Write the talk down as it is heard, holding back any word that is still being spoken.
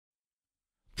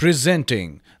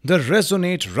Presenting the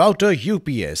Resonate Router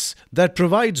UPS that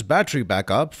provides battery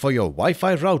backup for your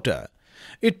Wi-Fi router.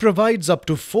 It provides up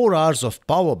to 4 hours of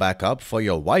power backup for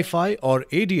your Wi-Fi or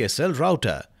ADSL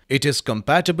router. It is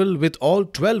compatible with all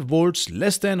 12 volts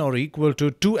less than or equal to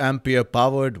 2 ampere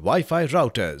powered Wi-Fi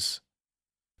routers.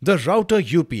 The router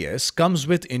UPS comes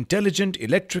with intelligent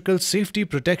electrical safety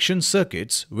protection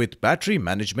circuits with battery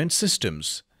management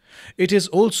systems. It is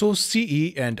also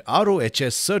CE and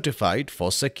RouterUPS certified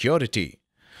for security.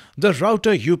 The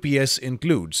router UPS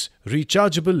includes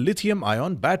rechargeable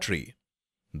lithium-ion battery.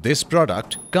 This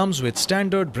product comes with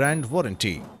standard brand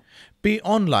warranty. Pay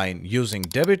online using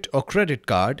debit or credit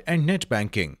card and net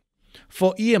banking.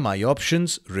 For EMI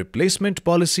options, replacement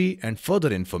policy and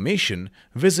further information,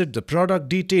 visit the product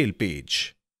detail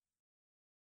page.